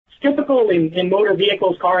typical in motor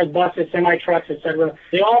vehicles, cars, buses, semi-trucks, etc.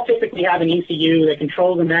 They all typically have an ECU that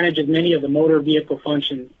controls and manages many of the motor vehicle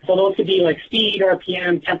functions. So those could be like speed,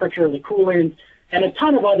 RPM, temperature of the coolant, and a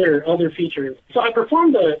ton of other features. So I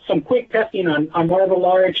performed some quick testing on Marble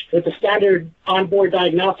Arch with the standard On Board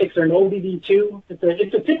Diagnostics, or an OBD2.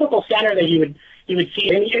 It's a typical scanner that you would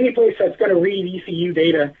see any place that's going to read ECU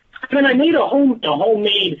data. And then I made a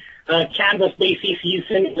homemade Canvas-based ECU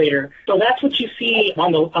simulator. So that's what you see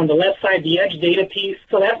on the left side, the edge data piece.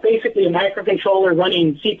 So that's basically a microcontroller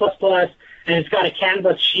running C++, and it's got a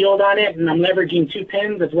Canvas shield on it, and I'm leveraging 2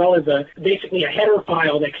 pins as well as basically a header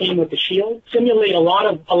file that came with the shield. Simulate a lot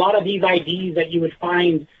of these IDs that you would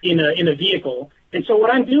find in a vehicle. And so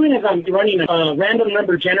what I'm doing is I'm running a random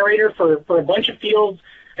number generator for a bunch of fields,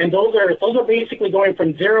 and those are basically going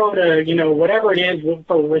from 0 to whatever it is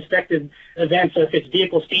for respective events. So if it's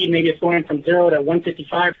vehicle speed, maybe it's going from 0 to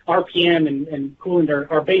 155. RPM and coolant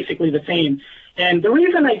are basically the same. And the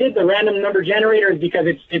reason I did the random number generator is because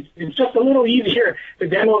it's just a little easier to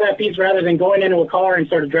demo that piece rather than going into a car and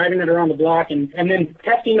sort of driving it around the block and then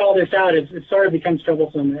testing all this out. It sort of becomes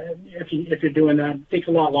troublesome if you're doing that. It takes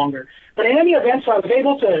a lot longer. But in any event, so I was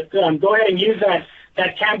able to go ahead and use that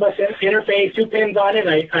Canvas interface, 2 pins on it.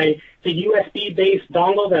 The USB-based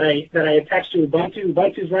dongle that I attached to Ubuntu.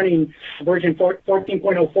 Ubuntu's running version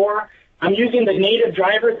 14.04. I'm using the native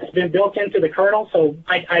driver that's been built into the kernel, so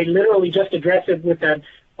I literally just address it with that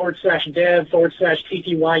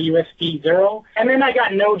 /dev/tty USB 0. And then I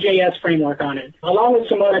got Node.js framework on it, along with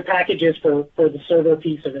some other packages for the server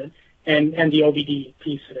piece of it and the OBD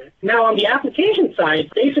piece of it. Now, on the application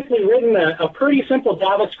side, basically written a pretty simple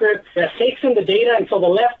JavaScript that takes in the data. And so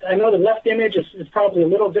I know the left image is probably a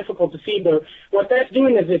little difficult to see, but what that's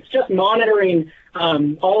doing is it's just monitoring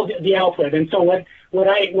all of the output. And so what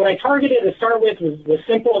I targeted to start with was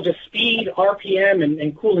simple, just speed, RPM,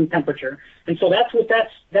 and coolant temperature. And so that's what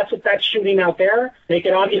that's shooting out there. They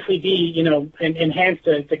could obviously be enhanced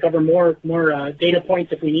to cover more data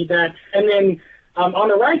points if we need that. And then on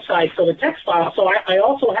the right side, so the text file. So I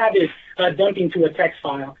also have it dumping to a text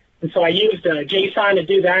file. And so I used JSON to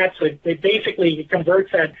do that. So it basically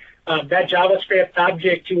converts that JavaScript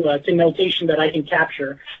object to notation that I can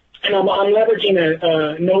capture. And I'm leveraging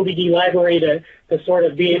an OBD library to sort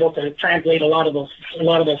of be able to translate a lot of those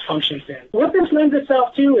functions in. What this lends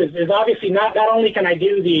itself to is obviously not only can I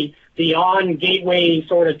do the on gateway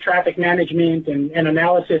sort of traffic management and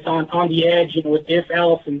analysis on the edge, with if,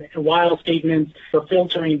 else, and while statements for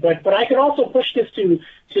filtering, but I could also push this to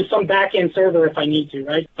some back-end server if I need to,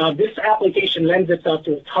 right? This application lends itself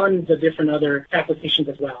to tons of different other applications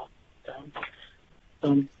as well.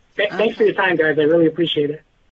 So, thanks for your time, guys. I really appreciate it.